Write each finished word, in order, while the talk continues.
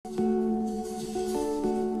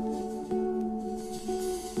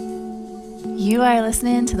You are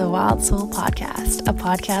listening to the Wild Soul Podcast, a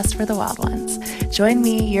podcast for the wild ones. Join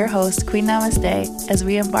me, your host, Queen Namaste, as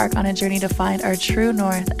we embark on a journey to find our true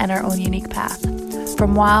north and our own unique path.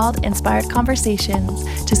 From wild, inspired conversations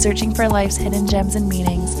to searching for life's hidden gems and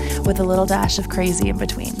meanings with a little dash of crazy in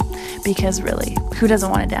between. Because really, who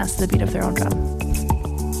doesn't want to dance to the beat of their own drum?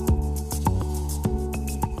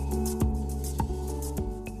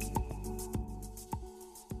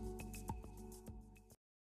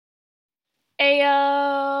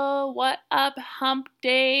 Ayo, what up, hump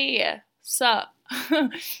day? Sup?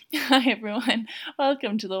 Hi everyone,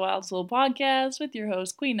 welcome to the Wild Soul Podcast with your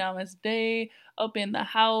host, Queen Namaste, up in the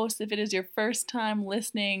house. If it is your first time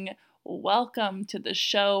listening, welcome to the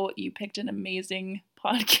show. You picked an amazing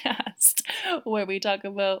podcast where we talk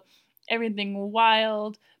about everything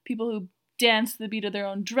wild, people who dance to the beat of their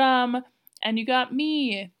own drum, and you got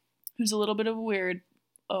me, who's a little bit of a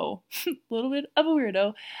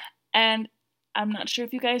weirdo, and I'm not sure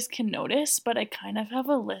if you guys can notice, but I kind of have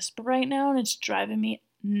a lisp right now and it's driving me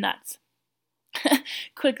nuts.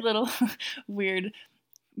 Quick little weird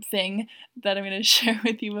thing that I'm going to share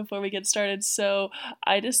with you before we get started. So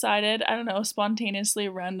I decided, spontaneously,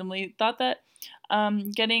 randomly, thought that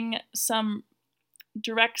getting some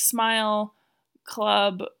Direct Smile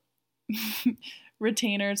Club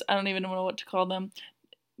retainers, I don't even know what to call them,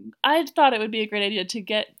 I thought it would be a great idea to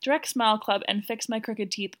get Direct Smile Club and fix my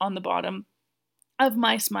crooked teeth on the bottom of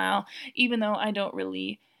my smile, even though I don't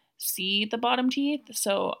really see the bottom teeth.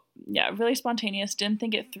 So yeah, really spontaneous, didn't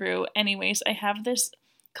think it through. Anyways, I have this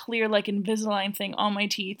clear like Invisalign thing on my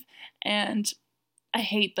teeth and I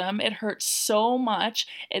hate them. It hurts so much.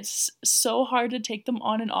 It's so hard to take them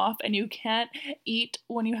on and off, and you can't eat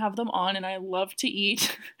when you have them on, and I love to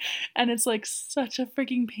eat. And it's like such a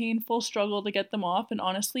freaking painful struggle to get them off, and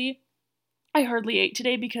honestly, I hardly ate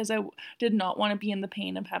today because I did not want to be in the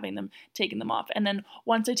pain of taking them off. And then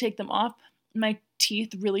once I take them off, my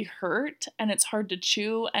teeth really hurt and it's hard to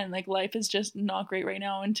chew, and like life is just not great right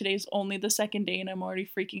now. And today's only the second day and I'm already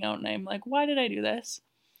freaking out and I'm like, why did I do this?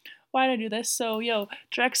 So yo,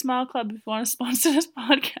 Direct Smile Club, if you want to sponsor this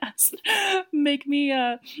podcast, make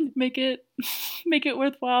it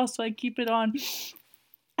worthwhile so I keep it on.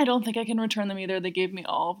 I don't think I can return them either. They gave me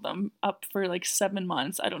all of them up for like 7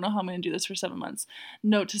 months. I don't know how I'm going to do this for 7 months.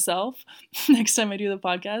 Note to self, next time I do the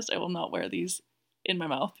podcast, I will not wear these in my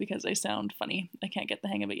mouth because they sound funny. I can't get the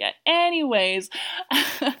hang of it yet. Anyways,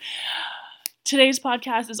 today's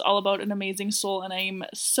podcast is all about an amazing soul, and I'm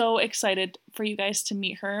so excited for you guys to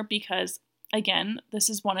meet her because, again, this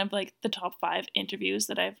is one of like the top 5 interviews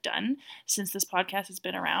that I've done since this podcast has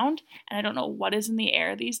been around. And I don't know what is in the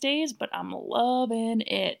air these days, but I'm loving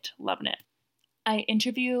it. I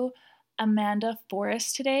interview Amanda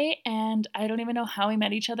Forrest today, and I don't even know how we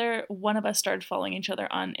met each other. One of us started following each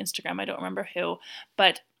other on Instagram. I don't remember who,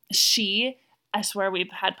 but I swear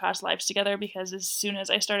we've had past lives together because as soon as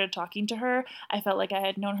I started talking to her, I felt like I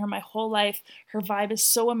had known her my whole life. Her vibe is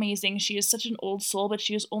so amazing. She is such an old soul, but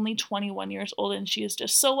she is only 21 years old and she is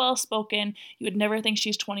just so well spoken. You would never think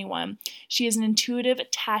she's 21. She is an intuitive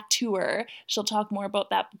tattooer. She'll talk more about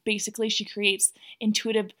that. Basically, she creates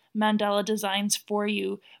intuitive mandala designs for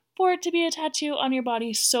you for it to be a tattoo on your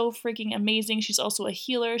body. So freaking amazing. She's also a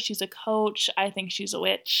healer. She's a coach. I think she's a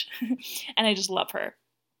witch and I just love her.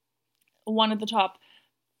 One of the top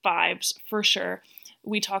 5s for sure.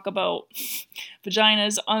 We talk about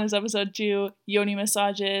vaginas on this episode too, yoni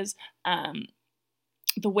massages,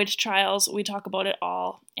 the witch trials. We talk about it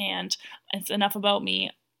all, and it's enough about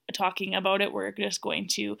me talking about it. We're just going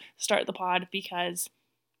to start the pod because,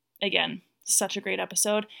 again, such a great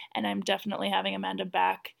episode, and I'm definitely having Amanda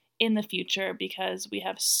back in the future because we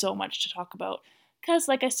have so much to talk about. Because,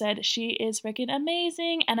 like I said, she is freaking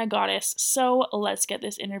amazing and a goddess. So let's get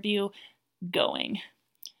this interview going.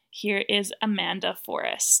 Here is Amanda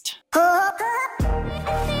Forrest.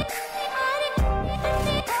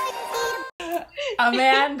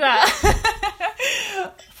 Amanda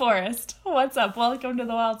Forrest, what's up? Welcome to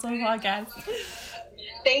the Wild Soul Podcast.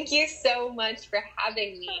 Thank you so much for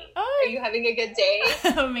having me. Are you having a good day?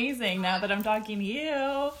 Amazing, now that I'm talking to you.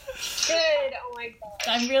 Good. Oh my gosh.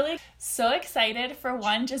 I'm really so excited, for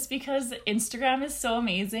one, just because Instagram is so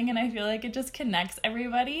amazing and I feel like it just connects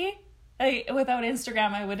everybody. Without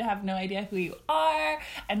Instagram, I would have no idea who you are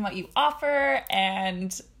and what you offer,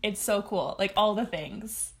 and it's so cool, like all the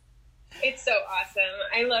things. It's so awesome.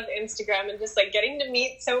 I love Instagram and just like getting to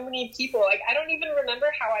meet so many people. Like I don't even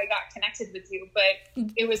remember how I got connected with you,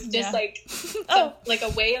 but it was just like like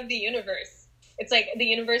a way of the universe. It's like the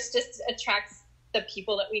universe just attracts the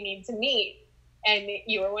people that we need to meet. And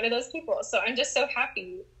you were one of those people. So I'm just so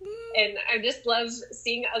happy. And I just love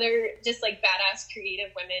seeing other just like badass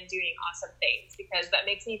creative women doing awesome things, because that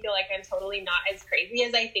makes me feel like I'm totally not as crazy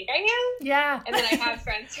as I think I am. Yeah. And then I have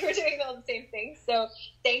friends who are doing all the same things. So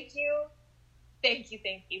thank you. Thank you.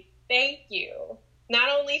 Thank you. Thank you. Not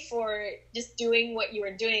only for just doing what you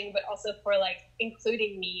were doing, but also for like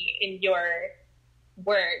including me in your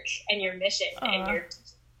work and your mission and your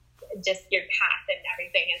path and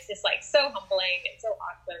everything. It's just like so humbling and so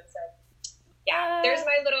awesome. So yeah, there's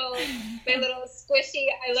my little squishy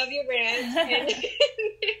I love you rant.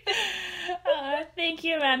 Thank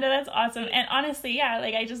you, Amanda. That's awesome. And honestly, yeah,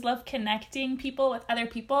 like I just love connecting people with other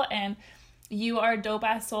people, and you are a dope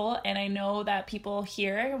ass soul, and I know that people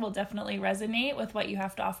here will definitely resonate with what you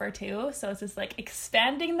have to offer too. So it's just like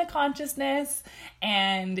expanding the consciousness,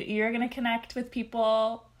 and you're gonna connect with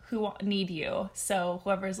people who need you. So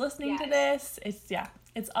whoever's listening to this,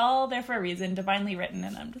 it's all there for a reason, divinely written,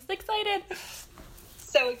 and I'm just excited.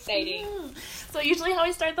 So exciting. So usually how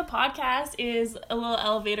I start the podcast is a little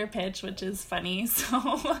elevator pitch, which is funny.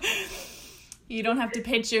 So you don't have to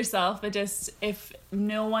pitch yourself, but just if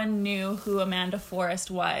no one knew who Amanda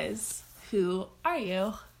Forrest was, who are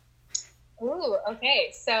you? Ooh,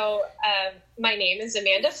 okay. So my name is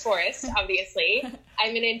Amanda Forrest, obviously.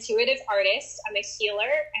 I'm an intuitive artist. I'm a healer,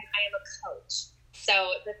 and I am a coach.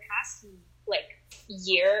 So the past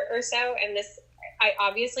year or so, and this, I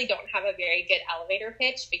obviously don't have a very good elevator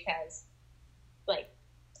pitch, because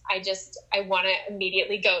I want to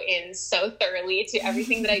immediately go in so thoroughly to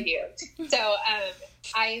everything that I do. So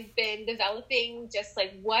I've been developing just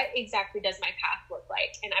what exactly does my path look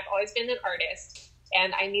like? And I've always been an artist,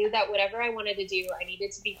 and I knew that whatever I wanted to do, I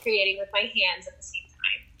needed to be creating with my hands at the same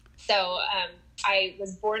time. So I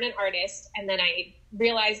was born an artist, and then I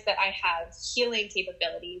realized that I have healing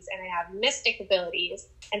capabilities and I have mystic abilities.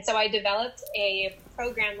 And so I developed a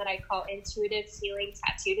program that I call Intuitive Healing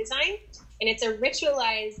Tattoo Design. And it's a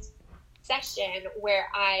ritualized session where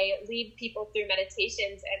I lead people through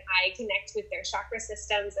meditations, and I connect with their chakra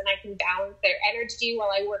systems, and I can balance their energy while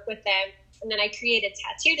I work with them. And then I create a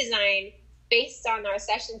tattoo design based on our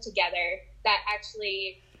session together that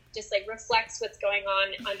actually just reflects what's going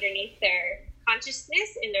on underneath their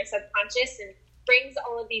consciousness in their subconscious, and brings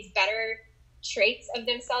all of these better traits of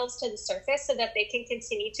themselves to the surface so that they can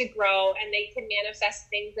continue to grow, and they can manifest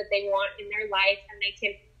things that they want in their life, and they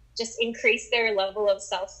can just increase their level of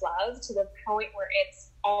self-love to the point where it's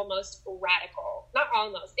almost radical. Not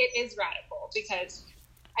almost, it is radical, because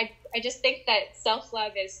I just think that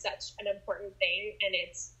self-love is such an important thing, and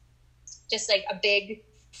it's just a big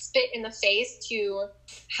spit in the face to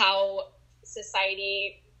how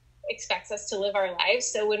society expects us to live our lives.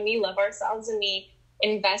 So when we love ourselves and we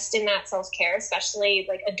invest in that self-care, especially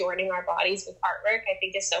adorning our bodies with artwork, I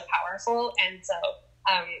think is so powerful. And so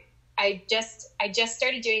I just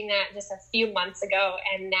started doing that just a few months ago,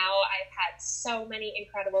 and now I've had so many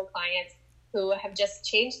incredible clients who have just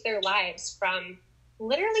changed their lives from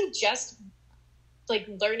literally just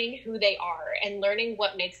learning who they are and learning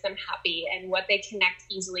what makes them happy and what they connect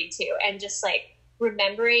easily to, and just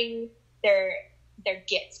remembering their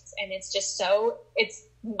gifts. And it's just it's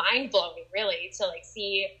mind-blowing really to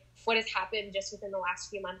see what has happened just within the last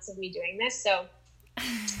few months of me doing this. So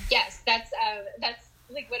yes, that's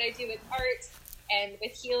what I do with art and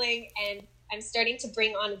with healing, and I'm starting to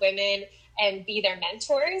bring on women and be their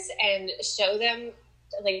mentors and show them,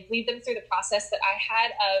 lead them through the process that I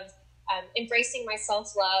had of embracing my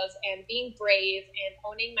self-love and being brave and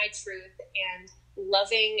owning my truth and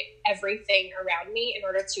loving everything around me in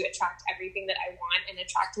order to attract everything that I want and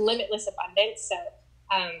attract limitless abundance. So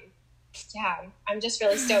yeah, I'm just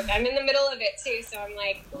really stoked. I'm in the middle of it too, so I'm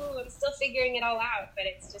I'm still figuring it all out, but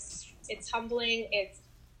it's humbling, it's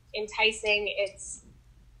enticing, it's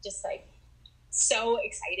just so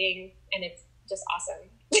exciting, and it's just awesome.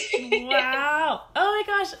 Wow. Oh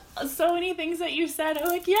my gosh, so many things that you said.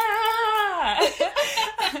 I'm yeah.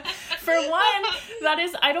 For one, that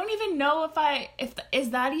is, I don't even know if is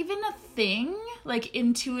that even a thing?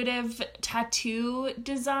 Intuitive tattoo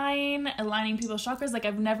design, aligning people's chakras.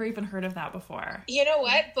 I've never even heard of that before. You know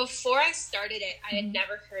what? Before I started it, I had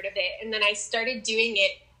never heard of it. And then I started doing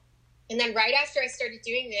it. And then right after I started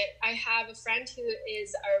doing it, I have a friend who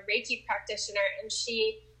is a Reiki practitioner, and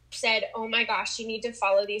she said, oh my gosh, you need to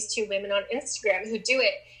follow these two women on Instagram who do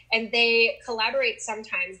it. And they collaborate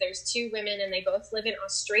sometimes. There's two women, and they both live in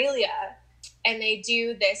Australia, and they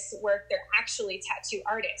do this work. They're actually tattoo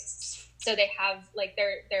artists. So they have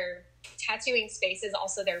their tattooing space is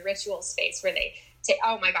also their ritual space, where they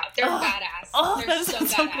Oh my God, they're badass. Oh, they're so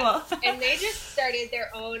badass. Cool. And they just started their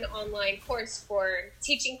own online course for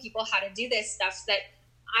teaching people how to do this stuff that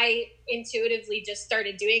I intuitively just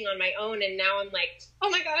started doing on my own. And now I'm like, oh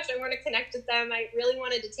my gosh, I want to connect with them. I really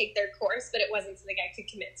wanted to take their course, but it wasn't something I could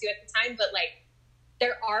commit to at the time. But like,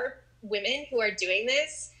 there are women who are doing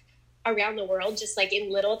this around the world, just like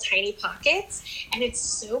in little tiny pockets. And it's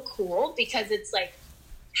so cool because it's like,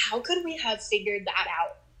 how could we have figured that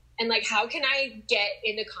out? And like, how can I get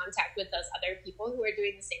into contact with those other people who are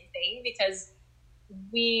doing the same thing? Because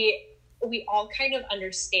we all kind of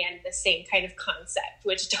understand the same kind of concept,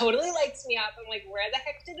 which totally lights me up. I'm like, where the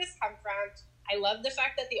heck did this come from? I love the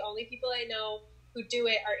fact that the only people I know who do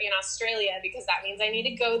it are in Australia, because that means I need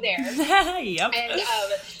to go there. Yep. And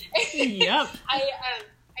yep.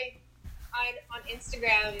 On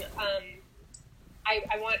Instagram,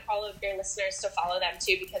 I want all of your listeners to follow them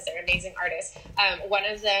too, because they're amazing artists. One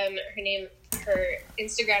of them, her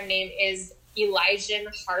Instagram name is Elysian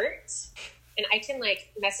Heart, and I can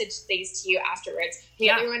like message these to you afterwards. The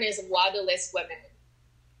other one is Waterless Women,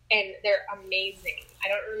 and they're amazing. I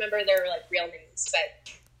don't remember their like real names,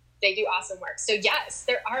 but they do awesome work. So yes,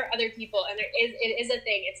 there are other people, and it is a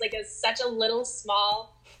thing. It's like such a little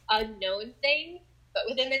small unknown thing, but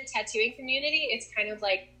within the tattooing community, it's kind of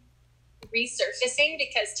like resurfacing,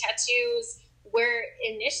 because tattoos were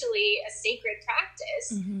initially a sacred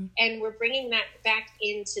practice, and we're bringing that back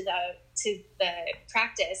into the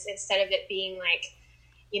practice, instead of it being like,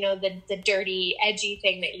 you know, the dirty, edgy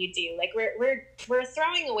thing that you do. Like we're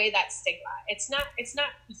throwing away that stigma. It's not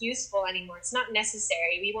useful anymore. It's not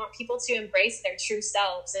necessary. We want people to embrace their true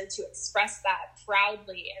selves and to express that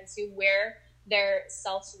proudly, and to wear their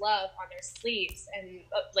self-love on their sleeves, and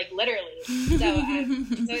like literally. So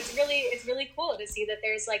it's really cool to see that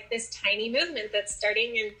there's like this tiny movement that's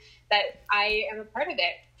starting, and that I am a part of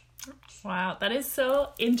it. Wow, that is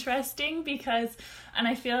so interesting, and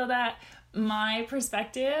I feel that my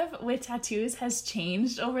perspective with tattoos has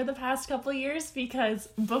changed over the past couple years, because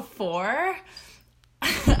before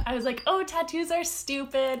I was like, oh, tattoos are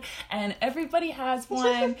stupid and everybody has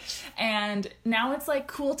one. And now it's like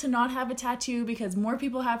cool to not have a tattoo because more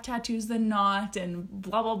people have tattoos than not, and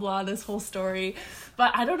blah, blah, blah, this whole story.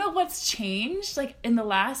 But I don't know what's changed. Like in the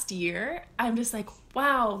last year, I'm just like,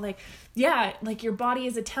 wow, like, yeah, like your body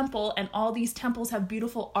is a temple, and all these temples have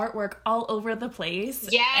beautiful artwork all over the place.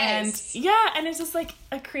 Yes. And it's just like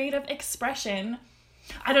a creative expression.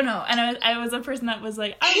 I don't know. And I was a person that was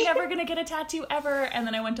like, I'm never going to get a tattoo ever. And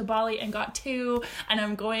then I went to Bali and got 2, and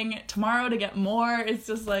I'm going tomorrow to get more. It's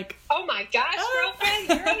just like, oh my gosh, girlfriend,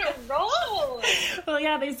 you're on a roll. Well,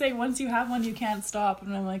 yeah, they say once you have one, you can't stop.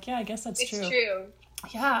 And I'm like, yeah, I guess that's true. It's true.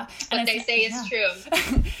 Yeah. What they say is true.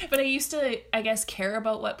 But I used to, I guess, care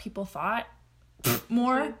about what people thought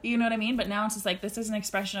more, you know what I mean? But now it's just like, this is an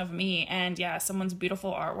expression of me. And yeah, someone's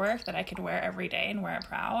beautiful artwork that I can wear every day and wear it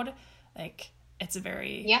proud. Like, it's a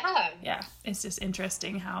very, it's just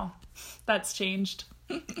interesting how that's changed.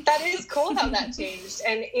 That is cool how that changed.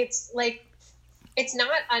 And it's like, it's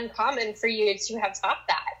not uncommon for you to have thought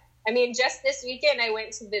that. I mean, just this weekend, I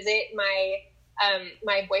went to visit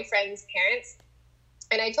my boyfriend's parents,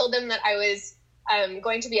 and I told them that I was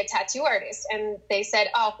going to be a tattoo artist, and they said,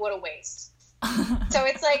 oh, what a waste. So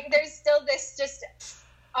it's like, there's still this just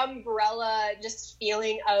umbrella, just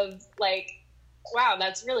feeling of like, wow,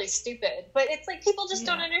 that's really stupid. But it's like, people just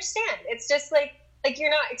don't understand. It's just like you're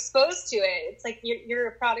not exposed to it. It's like you're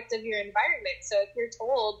a product of your environment. So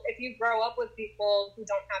if you grow up with people who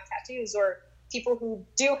don't have tattoos, or people who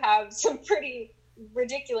do have some pretty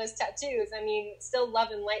ridiculous tattoos, I mean, still love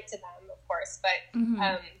and light to them, of course.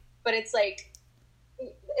 But it's like,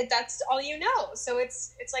 that's all you know. So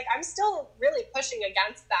it's like, I'm still really pushing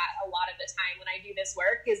against that a lot of the time when I do this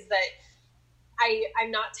work, is that I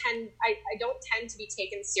don't tend to be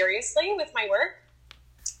taken seriously with my work.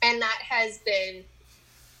 And that has been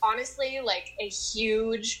honestly like a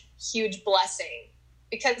huge, huge blessing,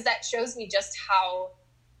 because that shows me just how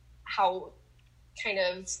kind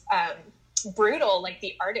of brutal like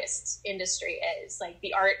the artist industry is, like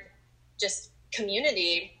the art just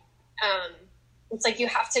community. It's like, you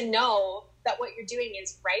have to know that what you're doing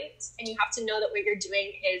is right, and you have to know that what you're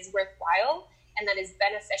doing is worthwhile and that is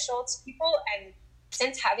beneficial to people. And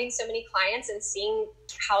since having so many clients and seeing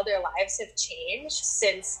how their lives have changed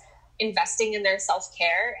since investing in their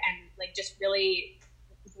self-care and like just really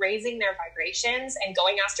raising their vibrations and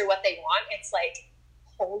going after what they want, it's like,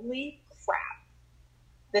 holy crap,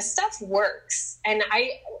 this stuff works. And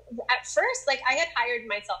at first, like, I had hired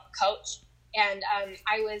myself a coach, and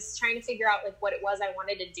I was trying to figure out like what it was I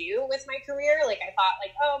wanted to do with my career. Like, I thought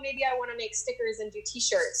like, oh, maybe I want to make stickers and do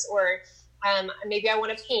t-shirts, or Maybe I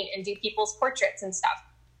want to paint and do people's portraits and stuff.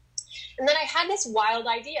 And then I had this wild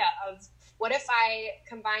idea of, what if I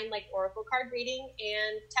combined like oracle card reading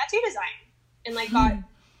and tattoo design, and like got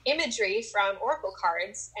imagery from oracle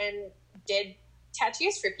cards and did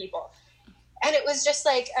tattoos for people. And it was just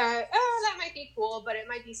like, that might be cool, but it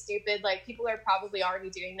might be stupid. Like, people are probably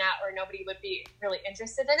already doing that, or nobody would be really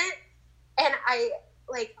interested in it. And I,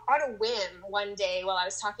 like, on a whim one day while I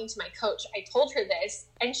was talking to my coach, I told her this,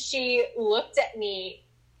 and she looked at me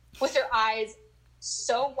with her eyes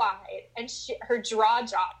so wide, and her jaw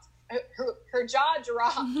dropped. Her jaw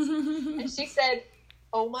dropped. And she said,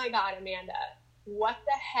 "Oh my God, Amanda, what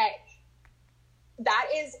the heck? That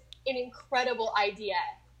is an incredible idea."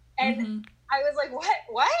 And I was like, what?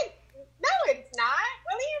 No, it's not.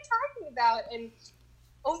 What are you talking about? And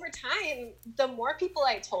over time, the more people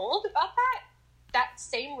I told about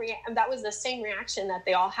that was the same reaction that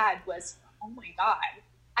they all had was, "Oh my God,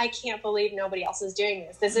 I can't believe nobody else is doing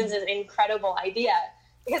this. This is an incredible idea."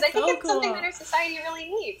 Because I think it's something that our society really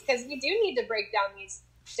needs, because we do need to break down these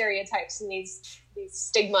stereotypes and these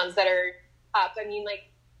stigmas that are up. I mean, like,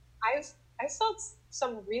 I've felt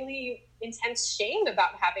some really intense shame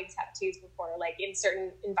about having tattoos before, like in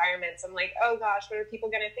certain environments. I'm like, oh gosh, what are people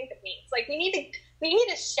going to think of me? It's like, we need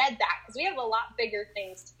to shed that, because we have a lot bigger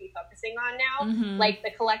things to be focusing on now, like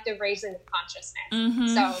the collective raising of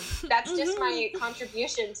consciousness. So that's just my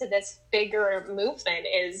contribution to this bigger movement,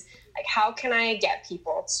 is like, how can I get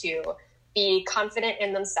people to be confident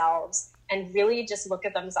in themselves and really just look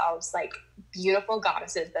at themselves like beautiful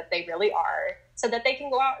goddesses that they really are, so that they can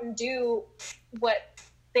go out and do what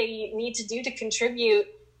they need to do to contribute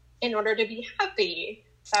in order to be happy.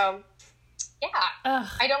 So yeah,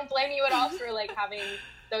 I don't blame you at all for like having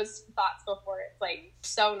those thoughts before. It's like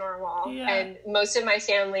so normal. And most of my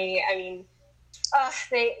family, I mean,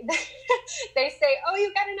 they say, "Oh,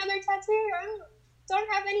 you got another tattoo? I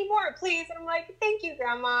don't have any more, please." And I'm like, "Thank you,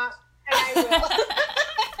 Grandma." And I will.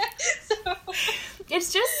 So.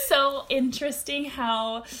 It's just so interesting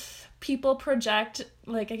how people project,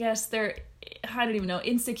 like, I guess their, I don't even know,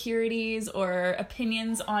 insecurities or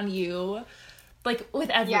opinions on you, like with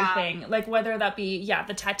everything, like whether that be,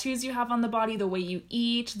 the tattoos you have on the body, the way you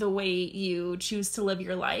eat, the way you choose to live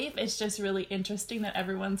your life. It's just really interesting that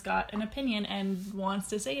everyone's got an opinion and wants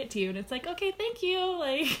to say it to you. And it's like, okay, thank you.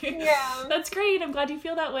 Like, that's great. I'm glad you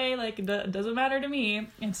feel that way. Like, it doesn't matter to me.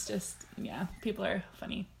 It's just, people are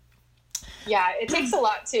funny. Yeah, it takes a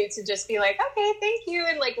lot to just be like, okay, thank you,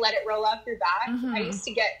 and like let it roll off your back. I used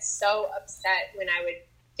to get so upset when I would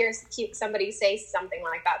hear somebody say something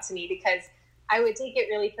like that to me, because I would take it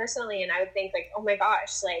really personally, and I would think like, oh my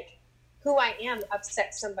gosh, like, who I am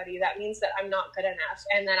upset somebody. That means that I'm not good enough.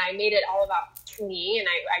 And then I made it all about me, and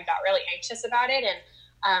I got really anxious about it.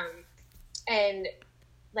 And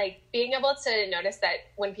like being able to notice that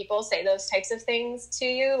when people say those types of things to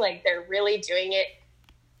you, like they're really doing it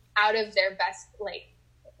out of their best, like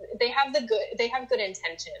they have good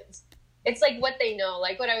intentions. It's like what they know,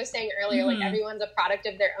 like what I was saying earlier, like everyone's a product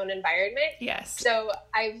of their own environment. Yes. So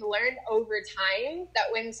I've learned over time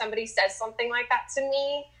that when somebody says something like that to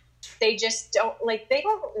me, they just don't, like, they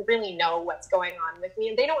don't really know what's going on with me,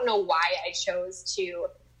 and they don't know why I chose to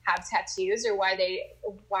have tattoos or why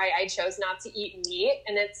I chose not to eat meat.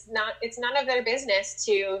 And it's none of their business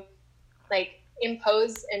to like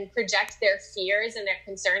impose and project their fears and their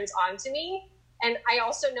concerns onto me. And I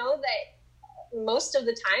also know that most of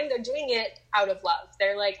the time they're doing it out of love.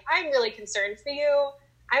 They're like, I'm really concerned for you.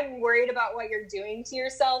 I'm worried about what you're doing to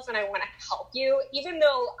yourself, and I want to help you, even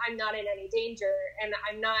though I'm not in any danger and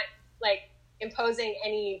I'm not like imposing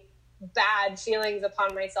any bad feelings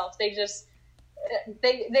upon myself. They just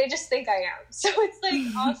think I am. So it's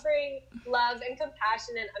like offering love and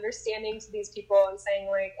compassion and understanding to these people and saying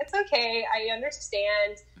like, it's okay, I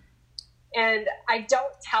understand. And I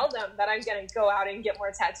don't tell them that I'm going to go out and get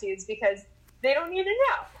more tattoos, because they don't need to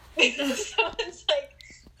know. So it's like,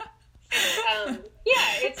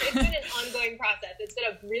 it's been an ongoing process. It's been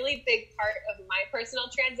a really big part of my personal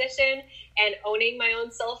transition and owning my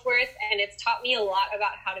own self-worth. And it's taught me a lot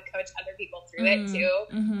about how to coach other people through it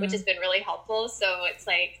too, which has been really helpful. So it's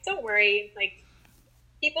like, don't worry, like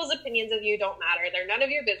people's opinions of you don't matter. They're none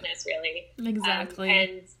of your business, really. Exactly.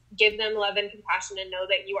 And give them love and compassion and know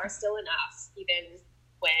that you are still enough, even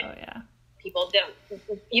when people don't,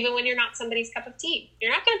 even when you're not somebody's cup of tea,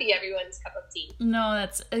 you're not going to be everyone's cup of tea. No,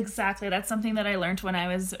 that's something that I learned when I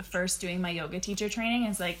was first doing my yoga teacher training.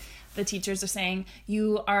 It's like the teachers are saying,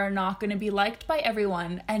 you are not going to be liked by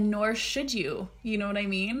everyone, and nor should you. You know what I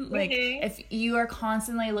mean? Like, if you are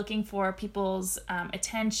constantly looking for people's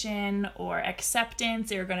attention or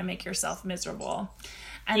acceptance, you're going to make yourself miserable.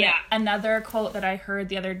 And another quote that I heard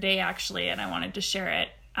the other day, actually, and I wanted to share it,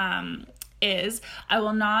 is, I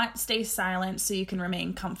will not stay silent so you can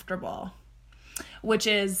remain comfortable. Which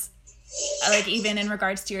is, like, even in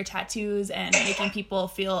regards to your tattoos and making people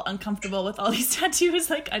feel uncomfortable with all these tattoos.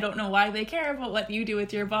 Like, I don't know why they care about what you do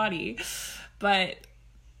with your body, but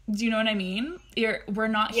do you know what I mean? We're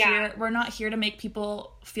not here to make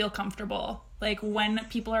people feel comfortable. Like, when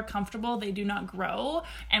people are comfortable, they do not grow,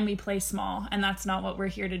 and we play small, and that's not what we're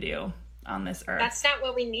here to do on this earth. That's not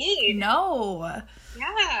what we need. No.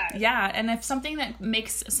 Yeah, and if something that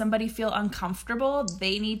makes somebody feel uncomfortable,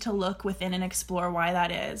 they need to look within and explore why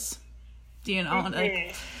that is. Do you know?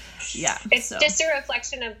 Like, yeah. It's just a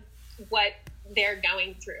reflection of what they're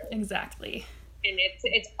going through. Exactly. And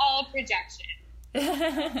it's all projection.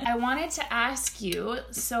 I wanted to ask you,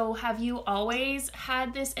 so have you always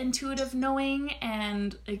had this intuitive knowing,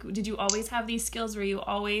 and like, did you always have these skills? Were you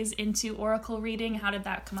always into oracle reading? How did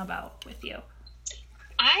that come about with you?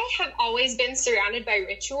 I have always been surrounded by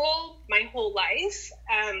ritual my whole life.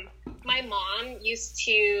 My mom used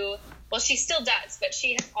to, well, she still does, but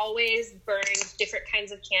she has always burned different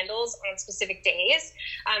kinds of candles on specific days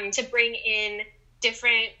to bring in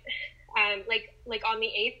different, like on the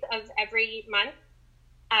 8th of every month,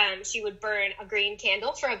 she would burn a green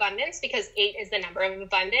candle for abundance, because 8 is the number of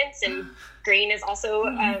abundance, and green is also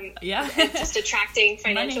just attracting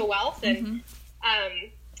financial wealth. And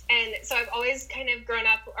and so I've always kind of grown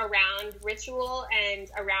up around ritual and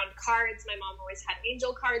around cards. My mom always had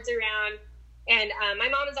angel cards around. And my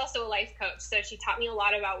mom is also a life coach, so she taught me a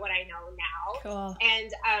lot about what I know now. Cool.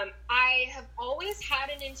 And I have always had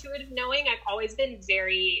an intuitive knowing. I've always been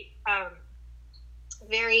very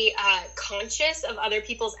conscious of other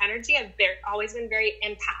people's energy. I've always been very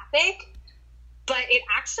empathic. But it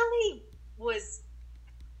actually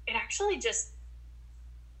just,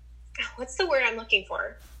 what's the word I'm looking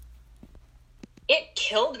for? It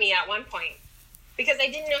killed me at one point because I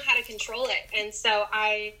didn't know how to control it. And so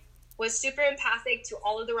I was super empathic to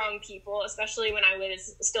all of the wrong people, especially when I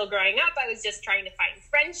was still growing up. I was just trying to find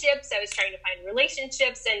friendships. I was trying to find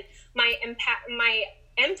relationships, and my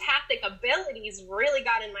empathic abilities really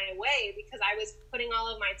got in my way because I was putting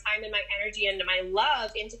all of my time and my energy and my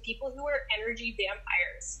love into people who were energy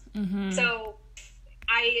vampires. So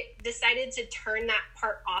I decided to turn that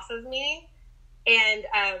part off of me and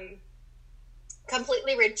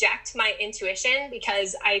completely reject my intuition,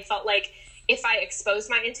 because I felt like if I exposed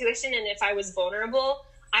my intuition and if I was vulnerable,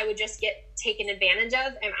 I would just get taken advantage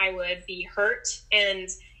of, and I would be hurt, and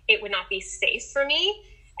it would not be safe for me.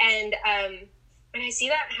 And I see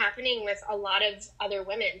that happening with a lot of other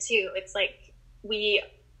women too. It's like, we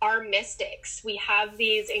are mystics. We have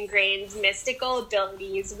these ingrained mystical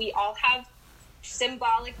abilities. We all have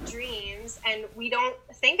symbolic dreams, and we don't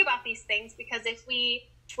think about these things because if we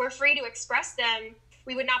were free to express them,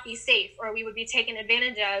 we would not be safe, or we would be taken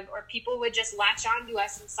advantage of, or people would just latch on to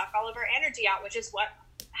us and suck all of our energy out, which is what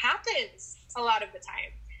happens a lot of the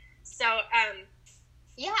time. So,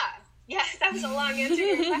 that was a long answer to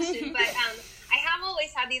your question, but I have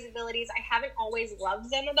always had these abilities. I haven't always loved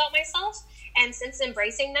them about myself, and since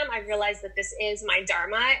embracing them, I realized that this is my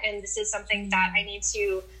dharma, and this is something that I need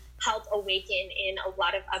to help awaken in a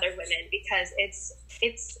lot of other women, because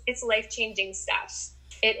it's life-changing stuff.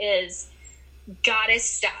 It is goddess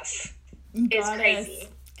stuff. It's crazy.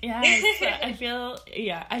 Yes, I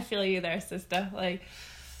feel you there, sister. Like,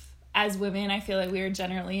 as women, I feel like we are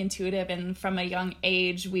generally intuitive, and from a young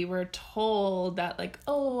age, we were told that, like,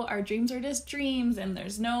 oh, our dreams are just dreams, and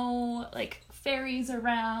there's no, like, fairies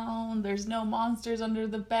around, there's no monsters under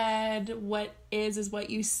the bed, what is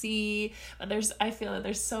what you see. But I feel like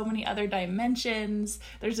there's so many other dimensions,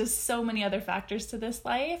 there's just so many other factors to this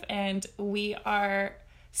life, and we are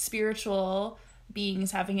spiritual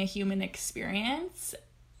beings having a human experience.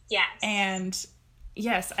 Yes. And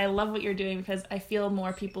yes, I love what you're doing, because I feel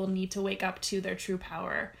more people need to wake up to their true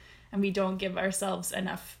power, and we don't give ourselves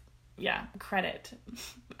enough credit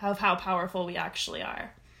of how powerful we actually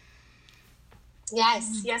are.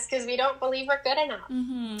 Yes, because we don't believe we're good enough.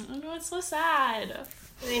 I know, it's so sad.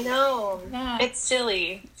 I know. Yeah. It's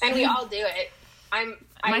silly. And we all do it.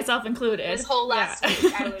 Myself included. This whole last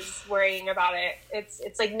week, I was worrying about it.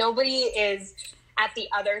 It's like nobody is at the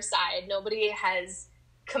other side. Nobody has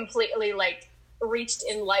completely, like, reached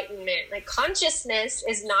enlightenment. Like, consciousness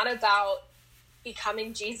is not about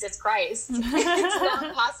becoming Jesus Christ. It's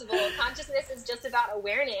not possible. Consciousness is just about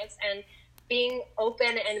awareness and being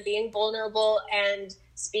open and being vulnerable and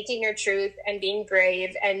speaking your truth and being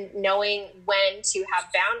brave and knowing when to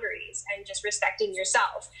have boundaries and just respecting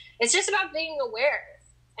yourself. It's just about being aware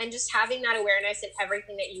and just having that awareness in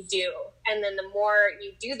everything that you do. And then the more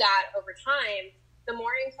you do that over time, the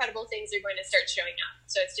more incredible things are going to start showing up.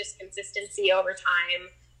 So it's just consistency over time,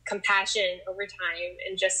 compassion over time,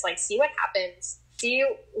 and just like see what happens, see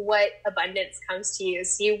what abundance comes to you,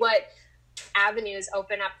 see what avenues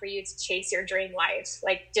open up for you to chase your dream life.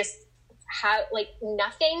 Like, just have, like,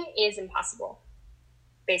 nothing is impossible,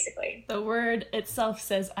 basically. The word itself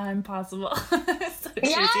says I'm possible. So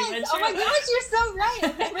yes! Oh my gosh, you're so right.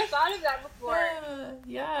 I've never thought of that before.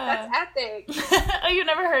 Yeah. That's epic. Oh, you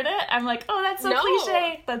never heard it? I'm like, oh, that's so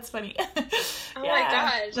cliche. That's funny. Oh my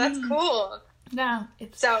gosh, that's cool. Yeah,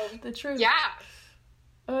 it's so the truth. Yeah.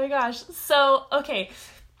 Oh my gosh. So, okay.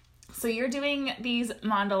 So you're doing these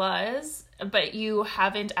mandalas, but you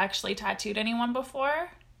haven't actually tattooed anyone before?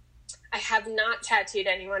 I have not tattooed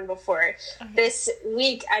anyone before. Okay. This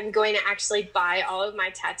week, I'm going to actually buy all of my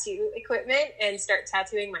tattoo equipment and start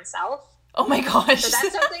tattooing myself. Oh my gosh. So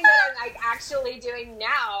that's something that I'm like actually doing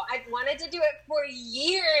now. I've wanted to do it for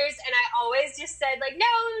years, and I always just said like, no,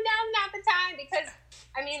 not the time, because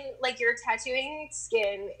I mean, like, you're tattooing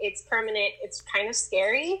skin, it's permanent, it's kind of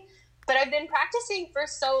scary, but I've been practicing for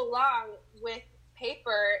so long with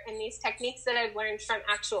paper and these techniques that I've learned from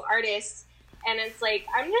actual artists. And it's like,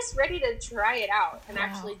 I'm just ready to try it out and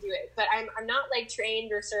actually do it. But I'm not like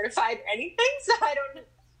trained or certified or anything. So I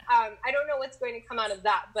don't know what's going to come out of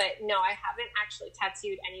that. But no, I haven't actually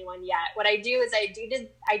tattooed anyone yet. What I do is I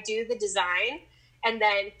do the design, and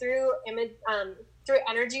then through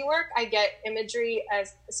energy work, I get imagery of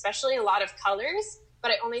especially a lot of colors,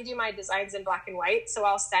 but I only do my designs in black and white. So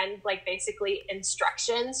I'll send like basically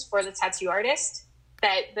instructions for the tattoo artist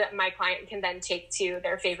that my client can then take to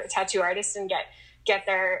their favorite tattoo artist and get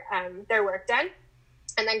their work done,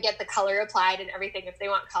 and then get the color applied and everything if they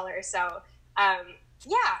want color. So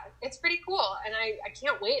yeah, it's pretty cool, and I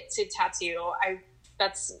can't wait to tattoo.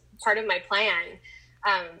 That's part of my plan.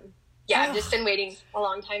 I've just been waiting a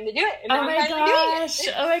long time to do it. And oh my gosh.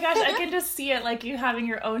 I can just see it, like you having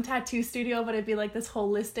your own tattoo studio, but it'd be like this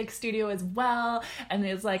holistic studio as well. And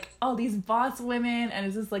there's like all these boss women, and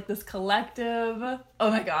it's just like this collective. Oh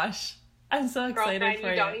my gosh. I'm so excited for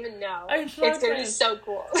you. You don't even know. It's going to be so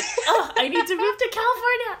cool. Oh, I need to move to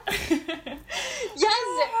California.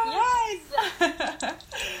 Yes.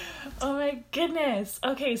 Oh my goodness.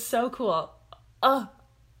 Okay, so cool. Oh,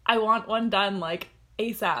 I want one done like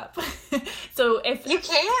ASAP. So if you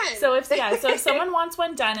can, so if someone wants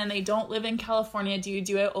one done and they don't live in California, do you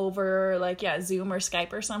do it over like Zoom or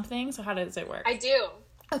Skype or something? So how does it work? I do.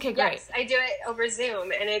 Okay, great. Yes, I do it over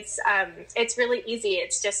Zoom, and it's really easy.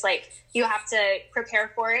 It's just like you have to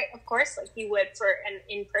prepare for it, of course, like you would for an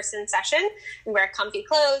in-person session, and wear comfy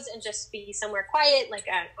clothes and just be somewhere quiet, like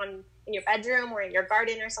in your bedroom or in your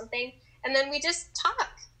garden or something, and then we just talk,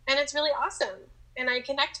 and it's really awesome. And I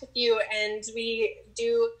connect with you, and we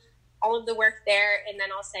do all of the work there, and then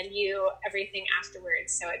I'll send you everything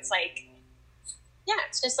afterwards. So it's like,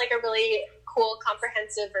 it's just like a really cool,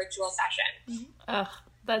 comprehensive virtual session. Oh,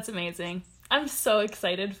 that's amazing. I'm so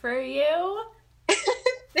excited for you.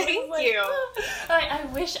 Thank you. I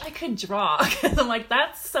wish I could draw, because I'm like,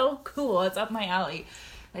 that's so cool. It's up my alley.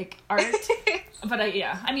 Like art. But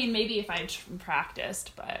I mean, maybe if I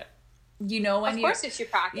practiced, but you know when of course if you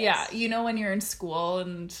practice. Yeah, you know when you're in school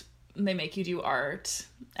and they make you do art,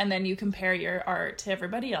 and then you compare your art to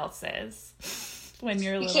everybody else's when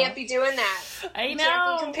you're little. You can't be doing that. I know. You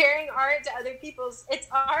can't be comparing art to other people's. It's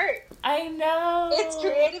art. I know. It's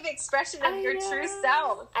creative expression of your true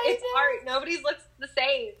self. It's art. Nobody looks the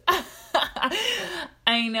same.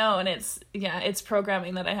 I know, and it's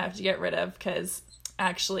programming that I have to get rid of, because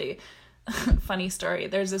actually, funny story,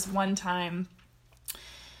 there's this one time,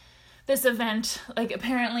 this event, like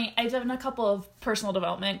apparently I've done a couple of personal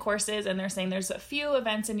development courses, and they're saying there's a few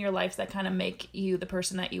events in your life that kind of make you the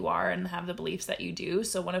person that you are and have the beliefs that you do.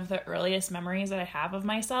 So one of the earliest memories that I have of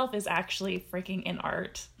myself is actually freaking in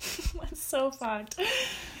art. It's so fucked.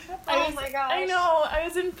 Oh my gosh. I know. I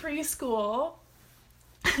was in preschool.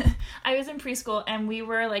 And we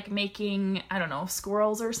were like making, I don't know,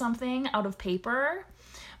 squirrels or something out of paper.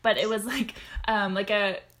 but it was like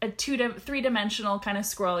a 3-dimensional kind of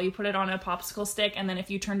squirrel. You put it on a popsicle stick, and then if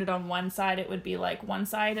you turned it on one side, it would be like one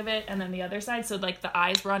side of it and then the other side, so like the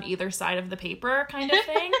eyes were on either side of the paper kind of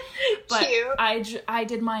thing. But cute. I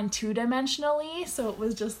did mine 2-dimensionally, so it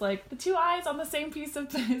was just like the 2 eyes on the same piece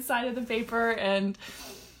of the side of the paper. And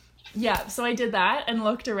yeah, so I did that and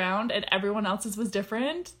looked around, and everyone else's was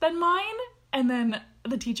different than mine. And then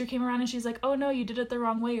the teacher came around and she's like, oh no, you did it the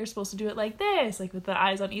wrong way. You're supposed to do it like this, like with the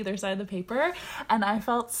eyes on either side of the paper. And I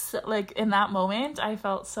felt so, like in that moment, I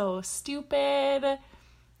felt so stupid.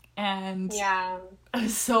 And yeah, it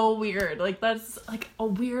was so weird. Like that's like a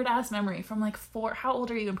weird ass memory from like 4. How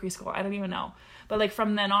old are you in preschool? I don't even know. But like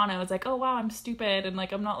from then on, I was like, oh wow, I'm stupid. And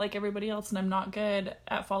like, I'm not like everybody else, and I'm not good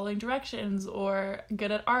at following directions or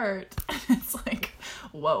good at art. And it's like,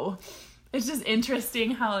 whoa. It's just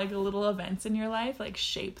interesting how like little events in your life like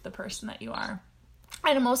shape the person that you are.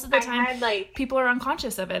 And most of the time, people are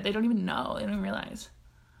unconscious of it. They don't even know. They don't even realize.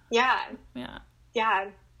 Yeah. Yeah.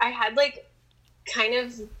 Yeah. I had like kind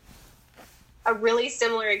of a really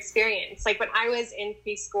similar experience. Like when I was in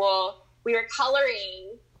preschool, we were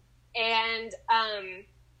coloring, and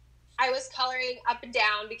I was coloring up and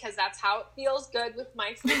down because that's how it feels good with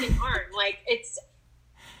my freaking arm. Like it's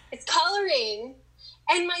coloring.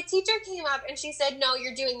 And my teacher came up and she said, no,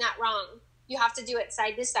 you're doing that wrong. You have to do it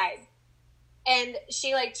side to side. And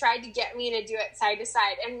she like tried to get me to do it side to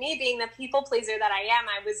side. And me being the people pleaser that I am,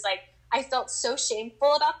 I was like, I felt so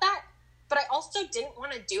shameful about that. But I also didn't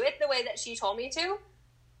want to do it the way that she told me to.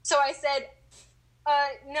 So I said,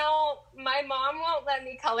 no, my mom won't let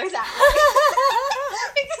me color that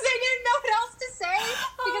way. Because I didn't know what else to say.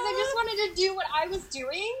 Because I just wanted to do what I was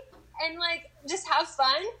doing and like just have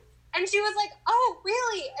fun. And she was like, oh,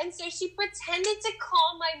 really? And so she pretended to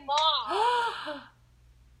call my mom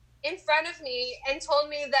in front of me and told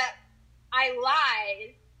me that I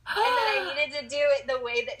lied and that I needed to do it the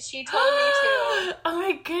way that she told me to. Oh,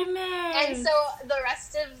 my goodness. And so the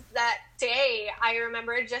rest of that day, I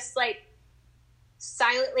remember just, like,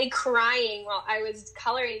 silently crying while I was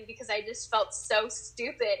coloring because I just felt so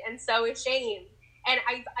stupid and so ashamed. And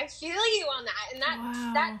I feel you on that. And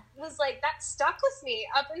that was, like, that stuck with me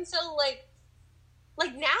up until, like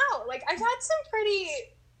now. Like, I've had some pretty,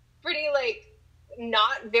 like,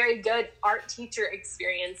 not very good art teacher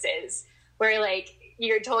experiences where, like,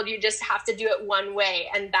 you're told you just have to do it one way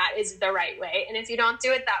and that is the right way. And if you don't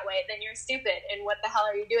do it that way, then you're stupid. And what the hell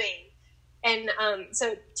are you doing? And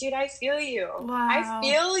so, dude, I feel you. Wow. I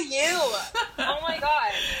feel you. Oh, my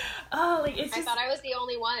God. Oh, like, it's just... I thought I was the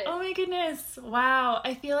only one. Oh, my goodness. Wow.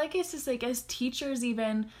 I feel like it's just, like, as teachers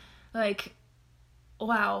even, like,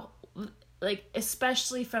 wow. Like,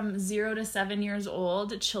 especially from 0 to 7 years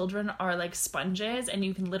old, children are, like, sponges, and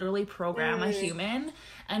you can literally program a human.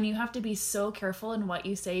 And you have to be so careful in what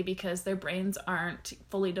you say because their brains aren't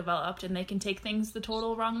fully developed, and they can take things the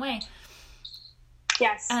total wrong way.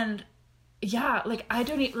 Yes. And... yeah, like, I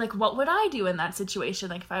don't even, like, what would I do in that situation?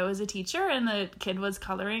 Like, if I was a teacher and the kid was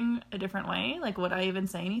coloring a different way, like, would I even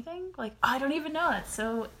say anything? Like, I don't even know. That's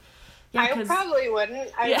so, yeah. I probably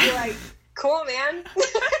wouldn't. I'd be like, cool, man.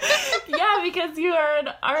 Yeah, because you are an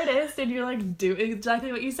artist and you're, like, do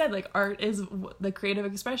exactly what you said. Like, art is the creative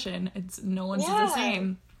expression. It's, no one's the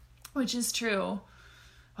same, which is true.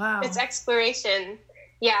 Wow. It's exploration.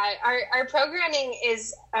 Yeah, our programming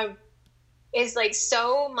is like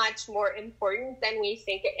so much more important than we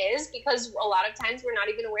think it is, because a lot of times we're not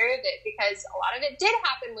even aware of it, because a lot of it did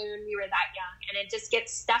happen when we were that young, and it just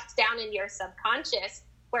gets stuffed down into your subconscious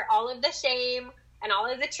where all of the shame and all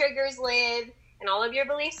of the triggers live, and all of your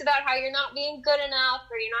beliefs about how you're not being good enough,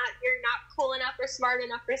 or you're not cool enough or smart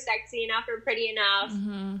enough or sexy enough or pretty enough.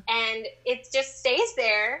 Mm-hmm. And it just stays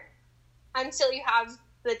there until you have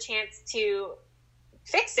the chance to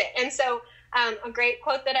fix it. And so a great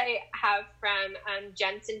quote that I have from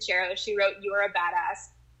Jen Sincero, she wrote, "You are a badass."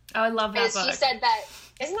 Oh, I love that book. She said that,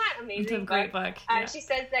 isn't that amazing? It's a great book. Yeah. She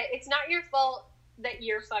says that it's not your fault that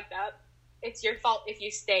you're fucked up. It's your fault if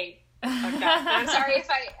you stay fucked up. And I'm sorry if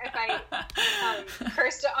I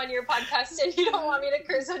cursed on your podcast and you don't want me to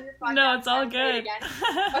curse on your podcast. No, it's all good.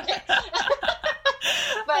 Okay.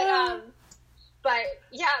 But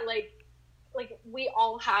yeah, like we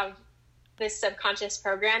all have this subconscious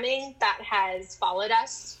programming that has followed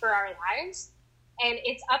us for our lives, and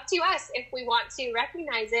it's up to us if we want to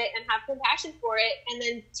recognize it and have compassion for it, and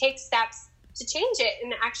then take steps to change it,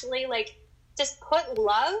 and actually like just put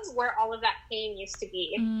love where all of that pain used to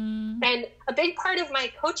be. And a big part of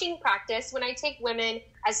my coaching practice, when I take women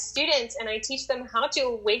as students and I teach them how to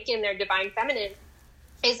awaken their divine feminine,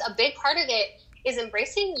 is a big part of it is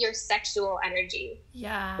embracing your sexual energy.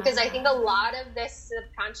 Yeah. Because I think a lot of this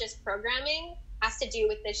subconscious programming has to do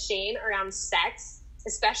with the shame around sex,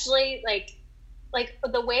 especially like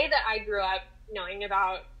the way that I grew up knowing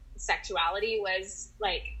about sexuality was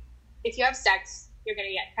like, if you have sex, you're going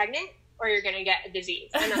to get pregnant or you're going to get a disease.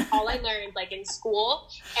 And that's all I learned like in school.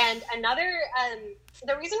 And another,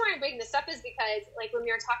 the reason why I'm bringing this up is because like when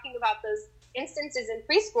we were talking about those instances in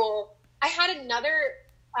preschool, I had another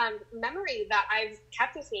memory that I've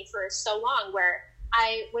kept with me for so long, where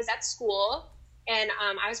I was at school and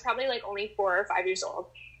I was probably like only 4 or 5 years old.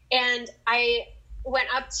 And I went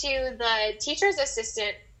up to the teacher's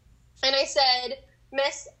assistant and I said,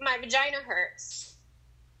 "Miss, my vagina hurts."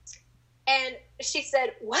 And she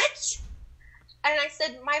said, "What?" And I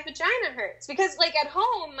said, "My vagina hurts." Because like at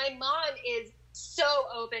home, my mom is so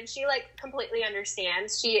open. She like completely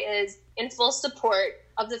understands. She is in full support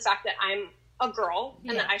of the fact that I'm a girl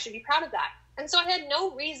and that I should be proud of that. And so I had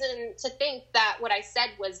no reason to think that what I said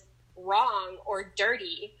was wrong or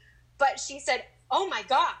dirty. But she said, oh my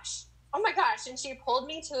gosh. And she pulled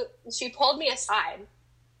me aside.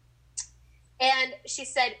 And she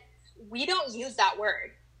said, "We don't use that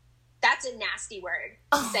word. That's a nasty word."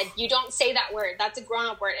 She said, "You don't say that word. That's a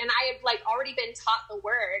grown-up word." And I had like already been taught the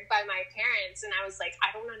word by my parents. And I was like,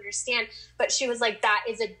 I don't understand. But she was like, "That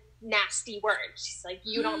is a nasty word." She's like,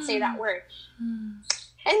 "You don't say that word." And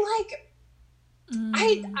like,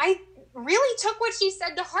 I really took what she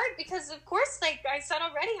said to heart, because of course, like I said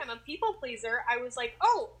already, I'm a people pleaser. I was like,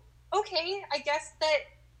 oh, okay, I guess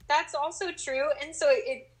that's also true. And so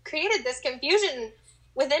it created this confusion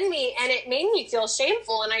within me, and it made me feel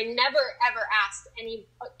shameful. And I never ever asked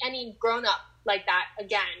any grown up like that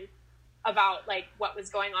again about like what was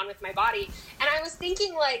going on with my body. And I was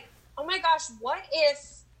thinking like, oh my gosh, what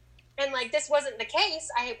if, and like this wasn't the case,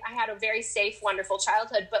 I had a very safe, wonderful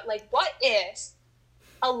childhood, but like what if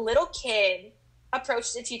a little kid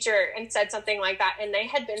approached a teacher and said something like that and they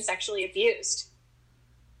had been sexually abused?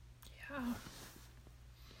 Yeah.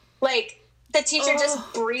 Like the teacher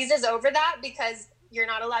just breezes over that because you're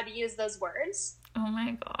not allowed to use those words. Oh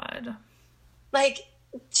my God. Like,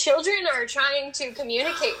 children are trying to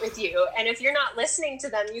communicate with you, and if you're not listening to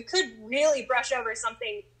them, you could really brush over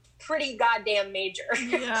something pretty goddamn major.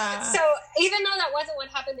 Yeah. So even though that wasn't what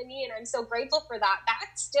happened to me, and I'm so grateful for that,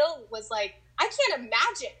 that still was like, I can't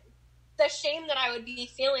imagine the shame that I would be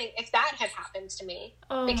feeling if that had happened to me.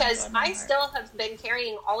 Because I still have been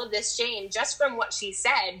carrying all of this shame just from what she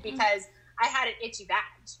said, because I had an itchy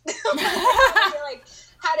badge. I like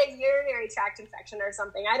had a urinary tract infection or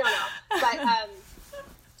something. I don't know.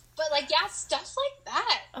 But like, yeah, stuff like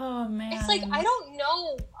that. Oh man. It's like, I don't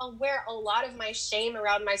know where a lot of my shame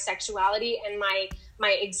around my sexuality and my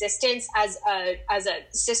existence as a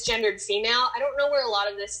cisgendered female, I don't know where a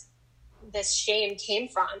lot of this shame came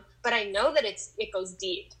from, but I know that it goes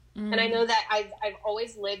deep. And I know that I've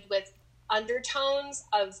always lived with undertones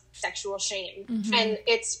of sexual shame. And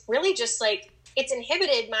it's really just like, it's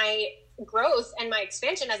inhibited my growth and my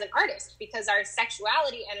expansion as an artist, because our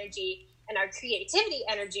sexuality energy and our creativity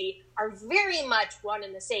energy are very much one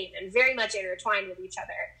and the same and very much intertwined with each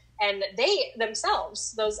other. And they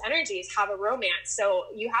themselves, those energies, have a romance. So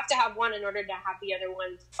you have to have one in order to have the other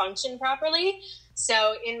one function properly.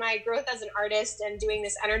 So in my growth as an artist and doing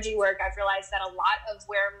this energy work, I've realized that a lot of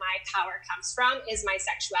where my power comes from is my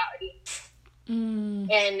sexuality.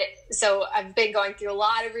 And so I've been going through a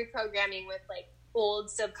lot of reprogramming with like old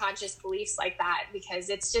subconscious beliefs like that, because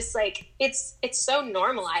it's just like, it's so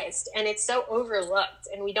normalized and it's so overlooked,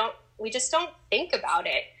 and we just don't think about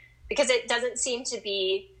it because it doesn't seem to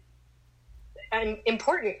be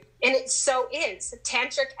important. And it so is.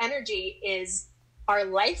 Tantric energy is our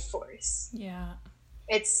life force. Yeah.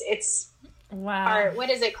 It's wow. Our, what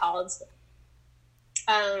is it called?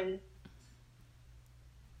 I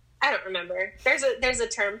don't remember. There's a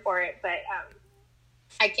term for it, but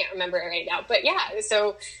I can't remember it right now. But yeah,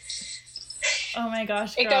 so oh my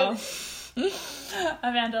gosh, girl.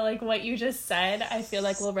 Amanda, like what you just said, I feel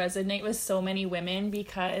like will resonate with so many women,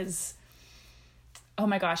 because oh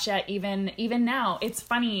my gosh, yeah, even now, it's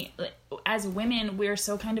funny, as women, we're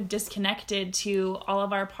so kind of disconnected to all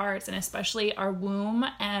of our parts, and especially our womb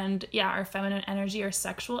and our feminine energy, our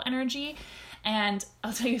sexual energy. And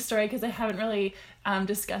I'll tell you a story, because I haven't really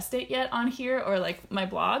discussed it yet on here or like my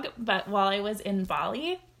blog, but while I was in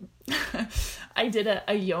Bali, I did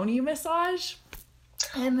a yoni massage.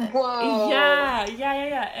 And whoa.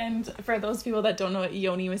 Yeah. And for those people that don't know what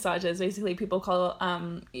yoni massage is, basically people call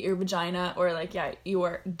your vagina, or like, you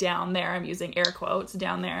are down there, I'm using air quotes,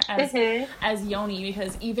 down there as yoni,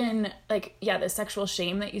 because even like, the sexual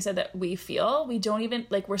shame that you said that we feel, we don't even,